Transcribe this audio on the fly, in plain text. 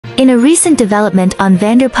In a recent development on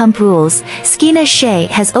Vanderpump Rules, Scheana Shay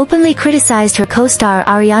has openly criticized her co-star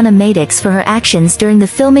Ariana Madix for her actions during the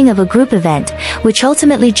filming of a group event, which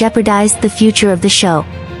ultimately jeopardized the future of the show.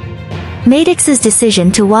 Madix's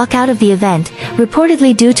decision to walk out of the event,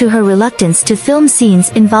 reportedly due to her reluctance to film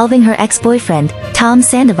scenes involving her ex-boyfriend, Tom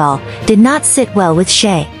Sandoval, did not sit well with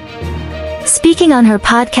Shay. Speaking on her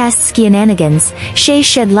podcast Scheananigans, Shay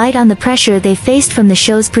shed light on the pressure they faced from the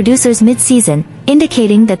show's producers mid-season,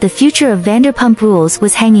 indicating that the future of Vanderpump Rules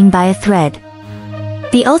was hanging by a thread.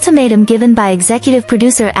 The ultimatum given by executive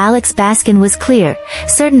producer Alex Baskin was clear: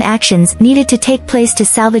 certain actions needed to take place to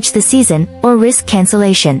salvage the season, or risk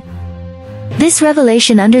cancellation. This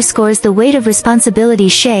revelation underscores the weight of responsibility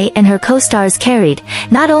Shay and her co-stars carried,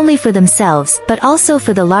 not only for themselves but also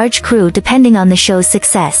for the large crew depending on the show's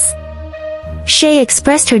success. Shay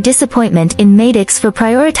expressed her disappointment in Madix for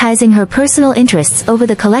prioritizing her personal interests over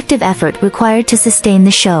the collective effort required to sustain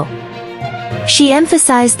the show. She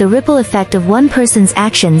emphasized the ripple effect of one person's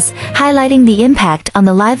actions, highlighting the impact on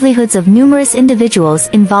the livelihoods of numerous individuals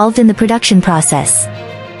involved in the production process.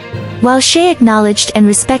 While Shay acknowledged and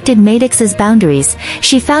respected Madix's boundaries,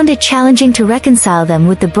 she found it challenging to reconcile them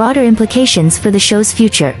with the broader implications for the show's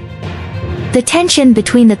future. The tension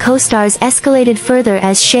between the co-stars escalated further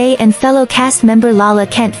as Shay and fellow cast member Lala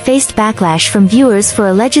Kent faced backlash from viewers for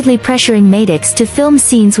allegedly pressuring Madix to film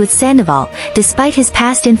scenes with Sandoval, despite his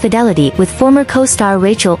past infidelity with former co-star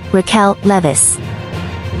Raquel Leviss.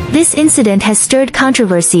 This incident has stirred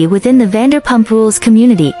controversy within the Vanderpump Rules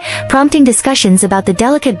community, prompting discussions about the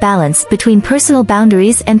delicate balance between personal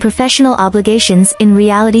boundaries and professional obligations in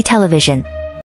reality television.